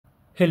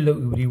Hello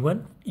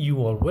everyone,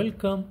 you are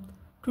welcome.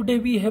 Today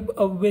we have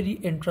a very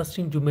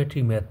interesting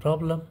geometry math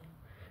problem.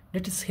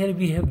 That is, here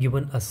we have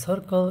given a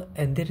circle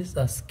and there is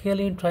a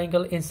scalene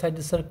triangle inside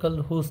the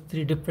circle whose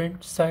three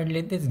different side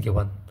length is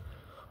given.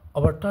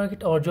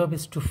 Our job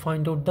is to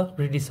find out the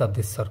radius of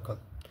this circle.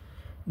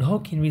 Now how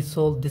can we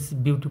solve this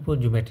beautiful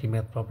geometry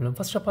math problem?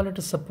 First of all, let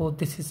us suppose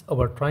this is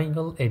our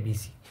triangle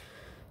ABC.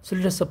 So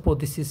let us suppose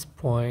this is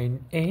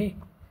point A,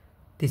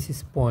 this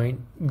is point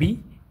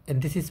B, and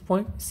this is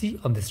point C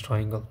of this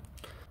triangle.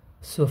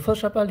 So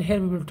first of all, here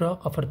we will draw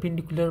a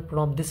perpendicular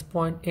from this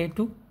point A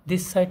to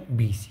this side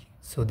BC.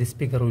 So this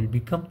figure will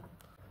become,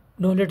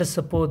 now let us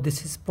suppose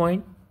this is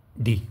point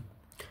D.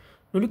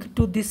 Now look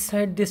to this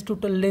side, this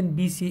total length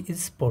BC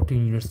is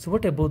 14 units. So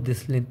what about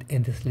this length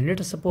and this length? Let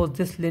us suppose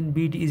this length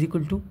BD is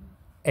equal to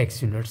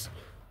X units.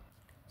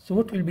 So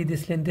what will be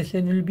this length? This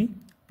length will be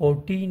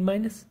 14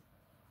 minus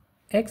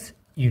X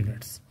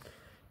units.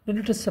 Now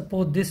let us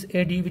suppose this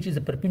AD, which is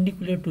a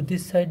perpendicular to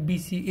this side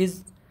BC,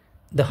 is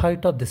the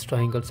height of this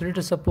triangle. So let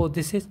us suppose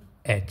this is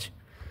H.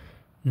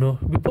 Now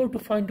before to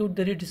find out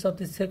the radius of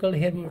this circle,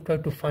 here we will try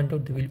to find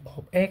out the value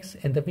of X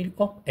and the value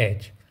of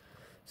H.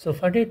 So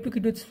for that, look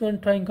at this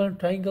one triangle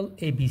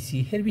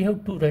ABC. Here we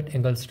have two right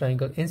angles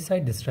triangle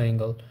inside this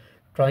triangle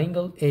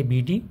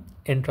ABD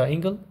and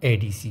triangle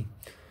ADC.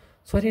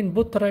 So in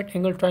both the right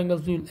angle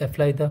triangles we will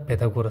apply the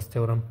Pythagoras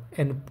theorem,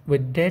 and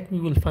with that we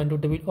will find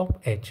out the value of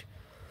H.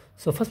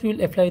 So first we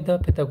will apply the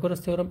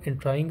Pythagoras theorem in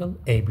triangle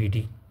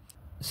ABD.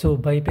 So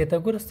by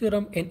Pythagoras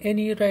theorem, in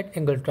any right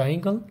angle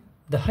triangle,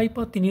 the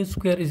hypotenuse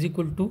square is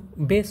equal to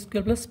base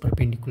square plus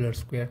perpendicular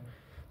square.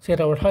 So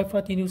here our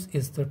hypotenuse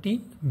is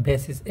 13,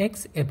 base is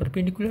X, and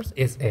perpendicular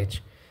is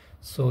H.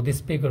 So this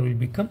figure will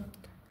become,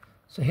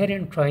 so here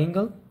in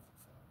triangle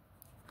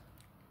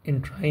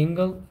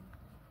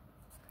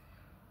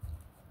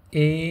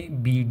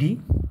ABD,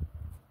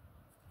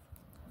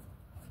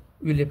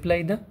 we will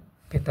apply the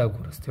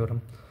Pythagoras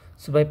theorem.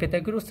 So by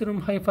Pythagoras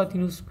theorem,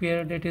 hypotenuse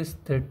square, that is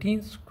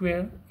 13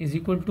 square, is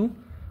equal to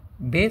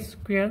base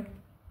square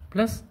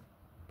plus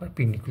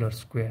perpendicular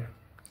square.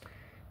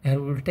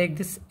 And we will take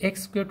this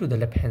X square to the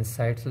left hand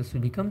side. So this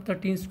will become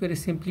 13 square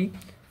is simply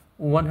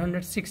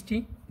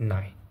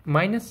 169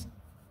 minus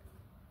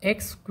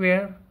X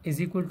square is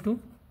equal to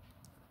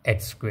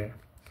H square.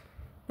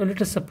 Now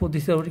let us suppose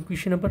this is our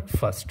equation number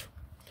first.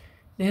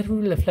 Here we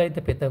will apply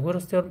the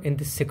Pythagoras theorem in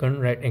this second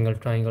right angle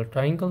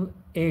triangle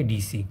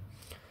ADC.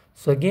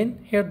 So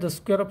again, here the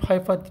square of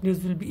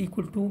hypotenuse will be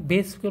equal to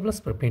base square plus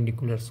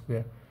perpendicular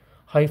square.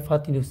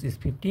 Hypotenuse is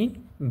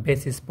 15,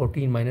 base is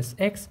 14 minus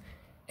X,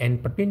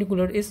 and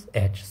perpendicular is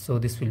H. So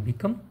this will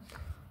become,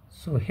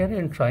 so here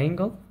in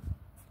triangle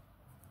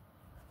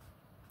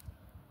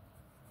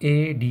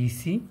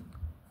ADC,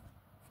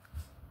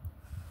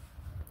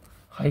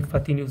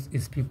 hypotenuse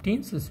is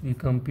 15, so this will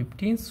become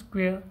 15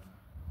 square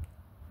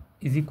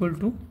is equal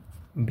to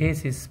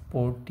base is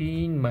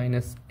 14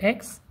 minus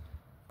X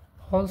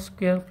whole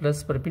square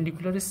plus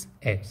perpendicular is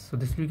H. So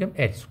this will become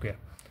H square.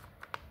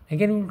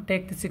 Again we will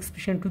take this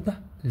expression to the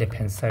left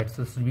hand side.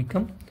 So this will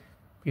become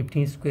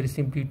 15 square is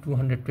simply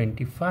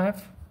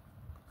 225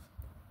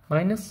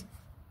 minus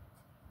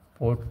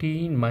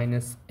 14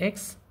 minus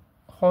X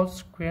whole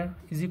square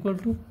is equal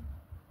to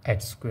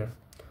H square.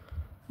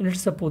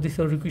 Let's suppose this is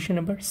our equation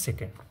number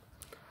second.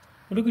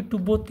 Look at to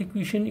both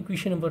equation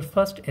number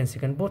first and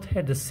second, both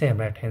had the same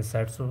right hand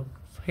side. So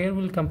here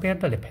we will compare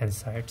the left hand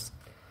sides.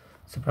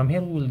 So from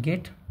here we will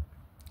get,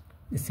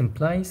 this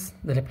implies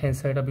the left hand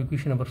side of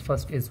equation number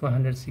first is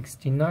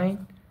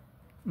 169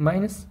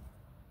 minus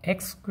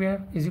X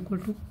square is equal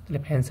to, the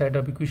left hand side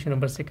of equation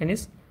number second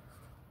is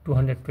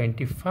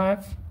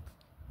 225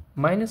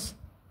 minus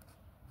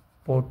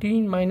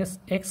 14 minus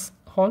X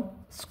whole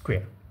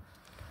square.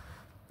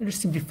 Let's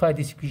simplify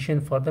this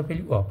equation for the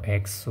value of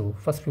X. So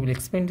first we will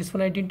expand this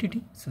one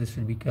identity. So this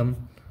will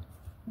become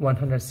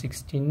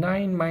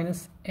 169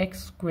 minus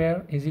X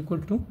square is equal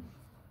to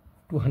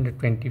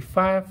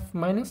 225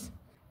 minus,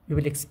 we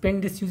will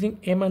expand this using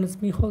a minus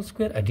b whole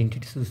square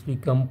identity. So this will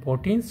become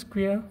 14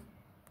 square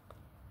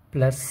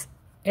plus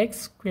X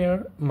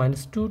square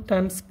minus 2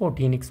 times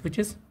 14x, which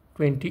is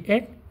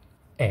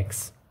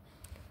 28x.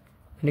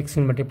 Next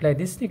we multiply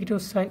this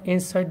negative sign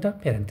inside the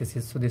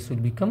parenthesis. So this will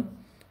become,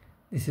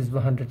 this is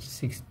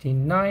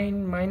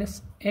 169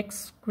 minus X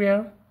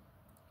square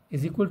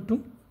is equal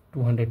to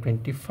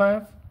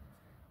 225.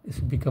 This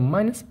will become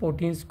minus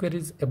 14 square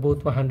is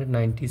about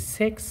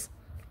 196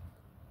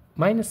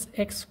 minus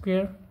X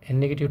square, and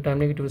negative time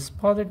negative is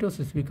positive,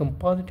 so this will become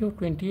positive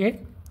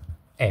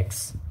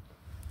 28x.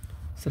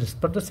 So let's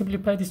further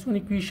simplify this one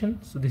equation.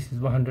 So this is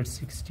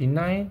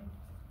 169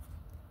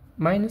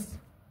 minus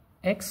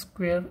X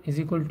square is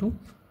equal to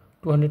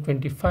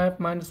 225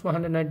 minus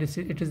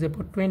 196, it is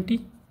about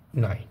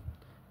 29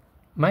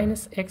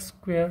 minus X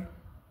square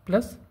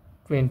plus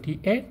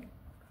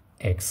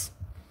 28x.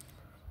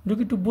 Look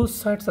at to both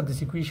sides of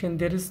this equation,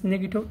 there is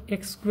negative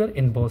X square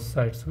in both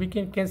sides. We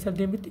can cancel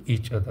them with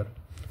each other.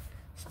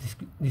 So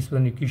this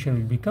one equation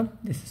will become,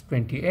 this is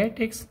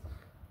 28x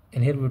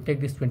and here we will take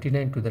this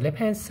 29 to the left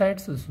hand side,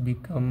 so this will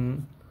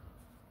become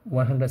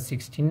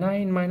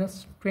 169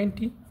 minus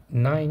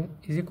 29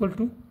 is equal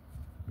to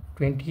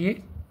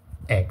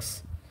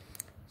 28x.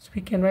 So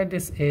we can write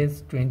this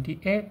as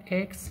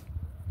 28x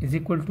is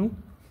equal to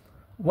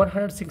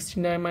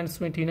 169 minus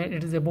 29,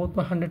 it is about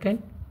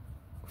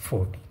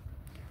 140.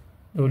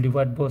 We will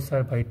divide both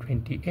sides by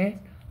 28,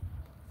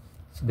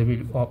 so the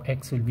value of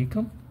x will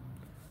become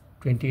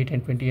 28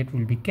 and 28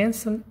 will be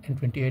cancelled, and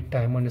 28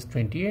 times 1 is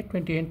 28,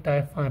 28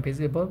 times 5 is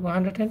about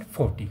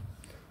 140.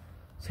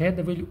 So here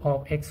the value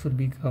of x will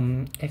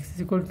become x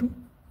is equal to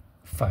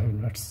 5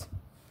 units.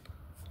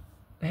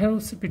 Here we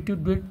substitute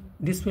with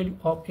this value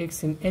of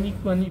x in any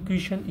one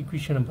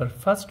equation number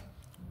first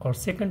or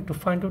second to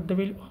find out the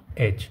value of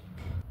h.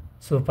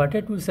 So for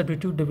that we will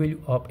substitute the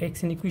value of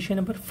x in equation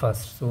number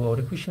first. So our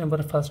equation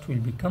number first will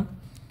become,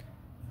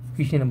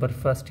 equation number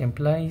first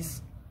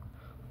implies,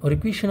 or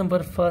equation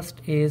number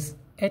first is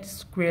h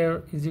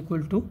square is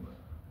equal to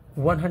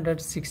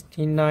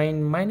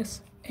 169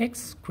 minus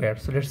x square.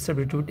 So let's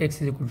substitute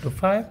x is equal to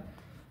 5.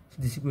 So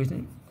this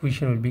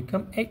equation will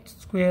become x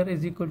square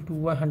is equal to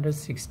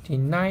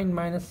 169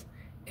 minus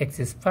x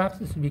is 5.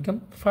 This will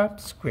become 5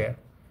 square.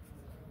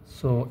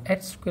 So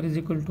h square is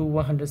equal to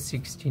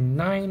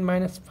 169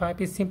 minus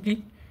 5 is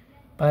simply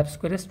 5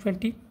 square is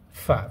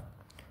 25.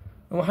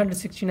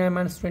 169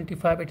 minus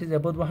 25, it is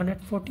about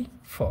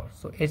 144.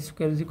 So h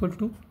square is equal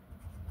to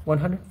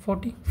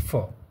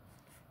 144.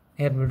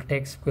 Here we will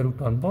take square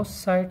root on both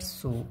sides,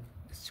 so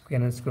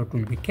square and square root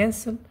will be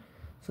cancelled.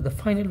 So the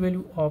final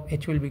value of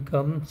h will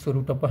become, so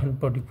root of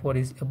 144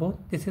 is about,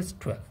 this is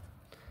 12.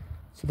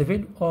 So the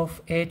value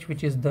of h,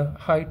 which is the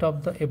height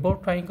of the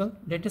above triangle,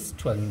 that is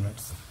 12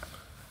 units.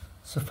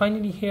 So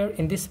finally here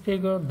in this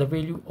figure, the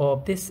value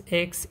of this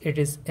x, it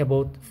is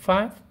about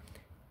 5,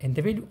 and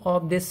the value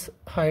of this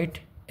height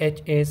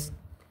h is,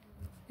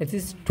 it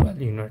is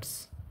 12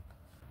 units.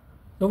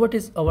 Now what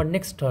is our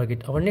next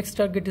target? Our next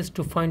target is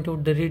to find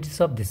out the radius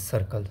of this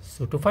circle.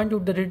 So to find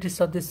out the radius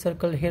of this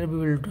circle, here we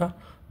will draw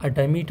a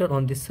diameter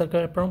on this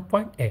circle from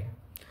point A.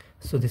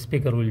 So this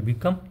figure will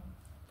become,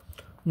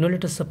 now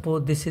let us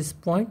suppose this is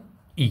point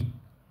E,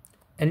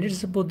 and let us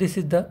suppose this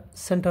is the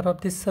center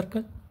of this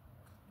circle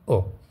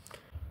O.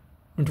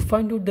 And to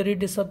find out the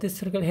radius of this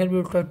circle, here we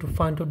will try to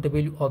find out the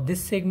value of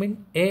this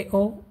segment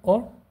AO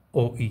or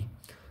OE.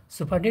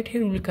 So for that,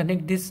 here we will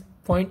connect this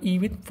point E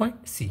with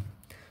point C.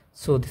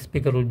 So this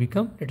figure will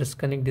become, let us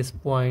connect this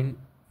point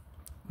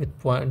with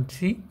point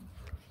C.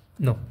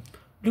 Now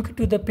look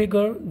into the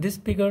figure, this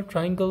figure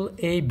triangle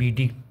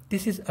ABD.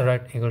 This is a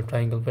right angle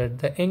triangle where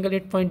the angle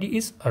at point D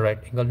is a right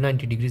angle,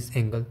 90 degrees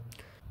angle.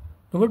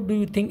 Now what do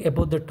you think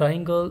about the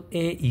triangle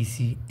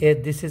AEC?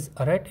 This is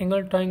a right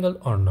angle triangle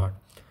or not?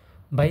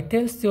 By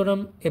Thales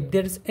theorem, if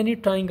there is any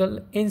triangle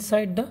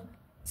inside the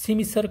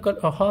semicircle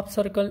or half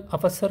circle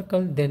of a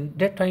circle, then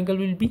that triangle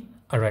will be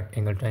a right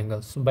angle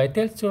triangle. So by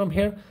Thales theorem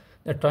here,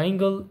 the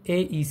triangle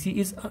AEC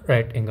is a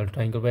right angle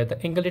triangle where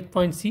the angle at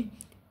point C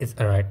is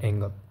a right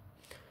angle.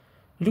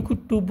 Look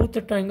at both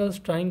the triangles,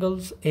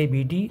 triangles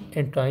ABD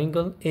and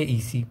triangle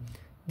AEC.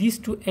 These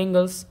two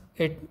angles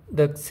at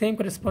the same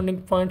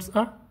corresponding points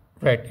are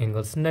right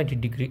angles, 90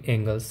 degree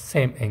angles,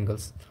 same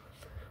angles.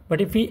 But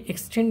if we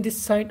extend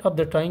this side of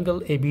the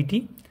triangle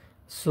ABD,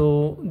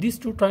 so these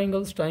two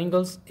triangles,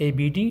 triangles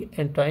ABD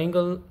and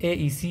triangle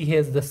AEC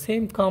has the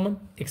same common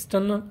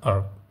external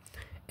arc.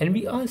 And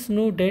we also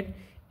know that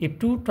if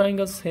two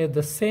triangles have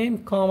the same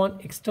common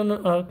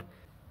external arc,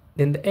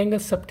 then the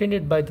angles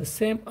subtended by the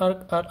same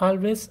arc are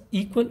always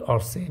equal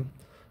or same.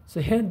 So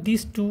here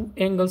these two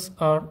angles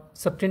are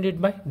subtended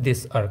by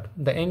this arc,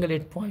 the angle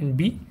at point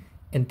B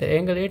and the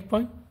angle at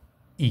point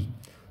E.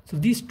 So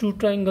these two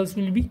triangles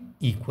will be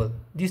equal.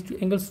 These two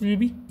angles will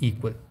be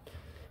equal.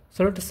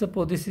 So let us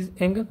suppose this is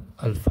angle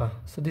alpha.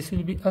 So this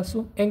will be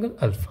also angle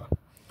alpha.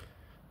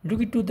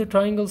 Look into the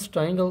triangles,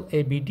 triangle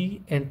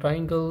ABD and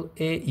triangle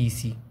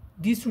AEC.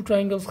 These two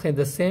triangles have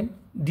the same,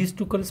 these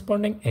two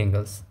corresponding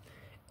angles.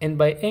 And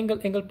by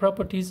angle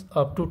properties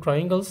of two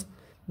triangles,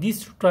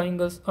 these two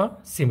triangles are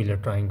similar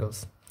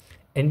triangles.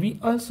 And we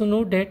also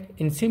know that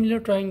in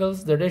similar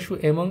triangles, the ratio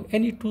among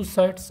any two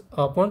sides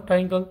of one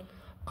triangle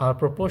are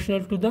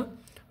proportional to the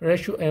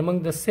ratio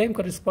among the same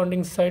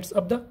corresponding sides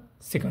of the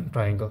second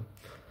triangle.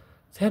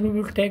 So here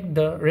we will take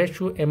the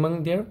ratio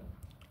among their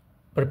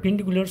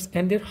perpendiculars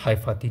and their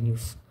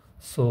hypotenuse.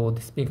 So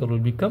this figure will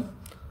become,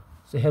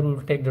 so here we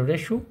will take the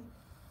ratio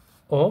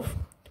of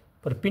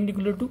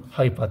perpendicular to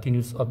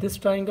hypotenuse of this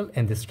triangle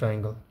and this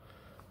triangle.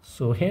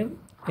 So here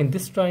in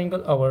this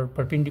triangle our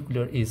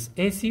perpendicular is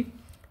AC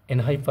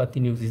and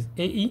hypotenuse is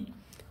AE,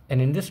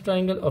 and in this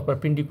triangle our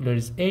perpendicular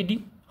is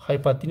AD,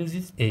 hypotenuse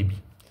is AB.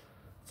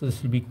 So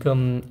this will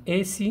become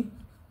AC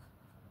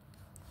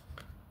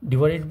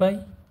divided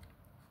by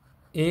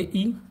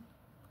AE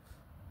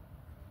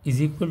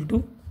is equal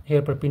to,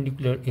 here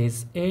perpendicular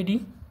is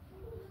AD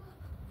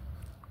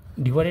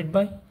divided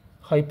by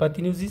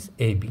hypotenuse is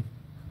AB.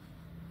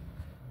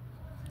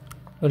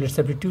 Now let's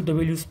substitute the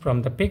values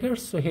from the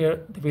figures. So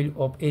here the value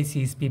of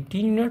AC is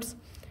 15 units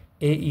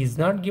A is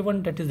not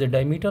given, that is the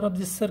diameter of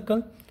this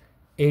circle.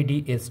 AD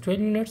is 12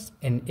 units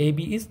and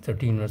AB is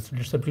 13 units.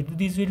 Let's substitute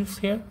these values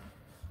here.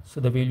 So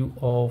the value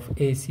of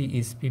AC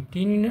is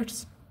 15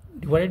 units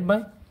divided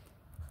by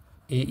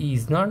AE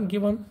is not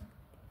given,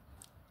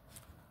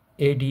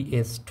 AD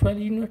is 12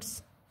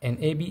 units and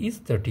AB is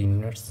 13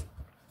 units.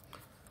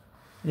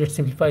 Let's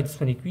simplify this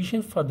one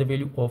equation for the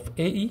value of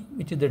AE,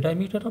 which is the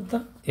diameter of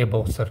the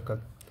above circle.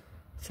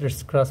 So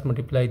let's cross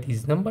multiply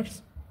these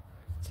numbers.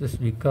 So this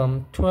will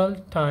become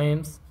 12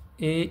 times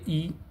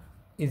AE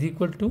is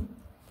equal to,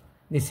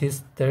 this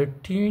is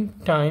 13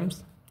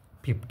 times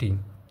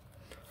 15.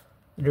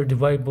 Let's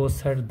divide both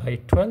sides by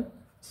 12.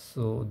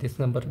 So this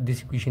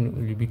equation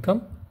will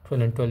become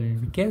 12 and 12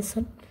 will be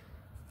cancelled.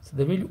 So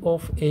the value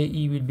of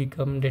AE will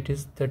become, that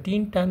is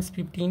 13 times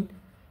 15.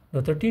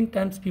 Now 13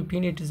 times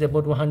 15, it is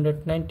about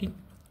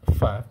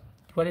 195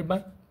 divided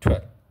by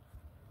 12.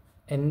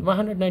 And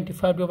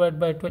 195 divided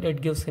by 12,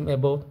 it gives him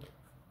about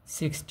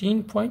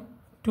 16.25.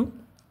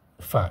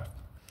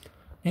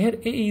 Here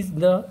A is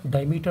the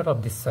diameter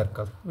of this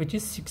circle, which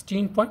is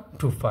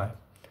 16.25.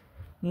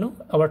 Now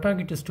our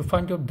target is to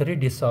find out the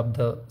radius of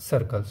the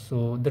circle.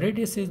 So the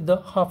radius is the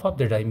half of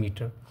the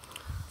diameter.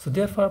 So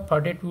therefore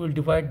for that we will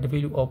divide the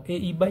value of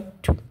AE by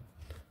 2.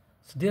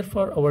 So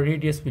therefore our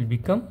radius will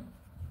become,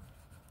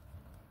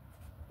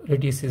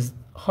 radius is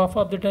half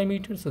of the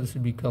diameter, so this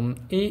will become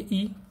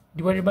AE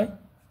divided by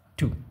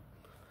 2.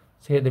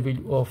 So here the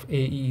value of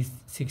AE is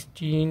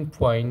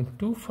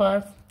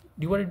 16.25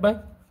 divided by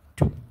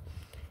 2.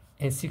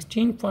 And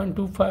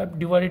 16.25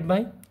 divided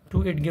by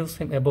 2, it gives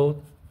him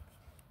about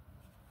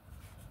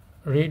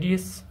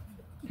radius,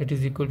 that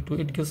is equal to,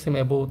 it gives him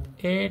about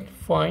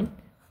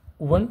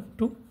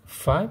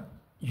 8.125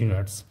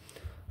 units.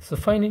 So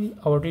finally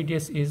our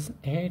radius is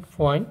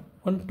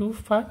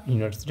 8.125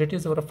 units. That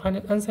is our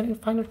final answer and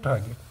final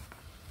target.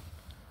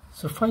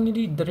 So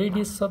finally the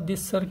radius of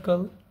this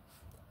circle,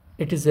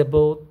 it is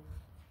about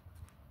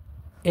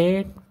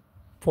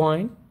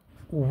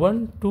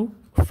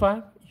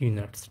 8.125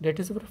 units. That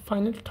is our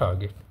final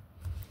target.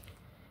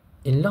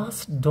 And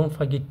last, don't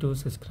forget to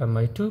subscribe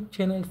my YouTube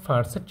channel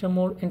for such a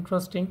more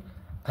interesting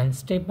and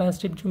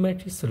step-by-step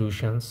geometry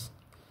solutions.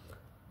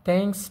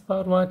 Thanks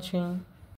for watching.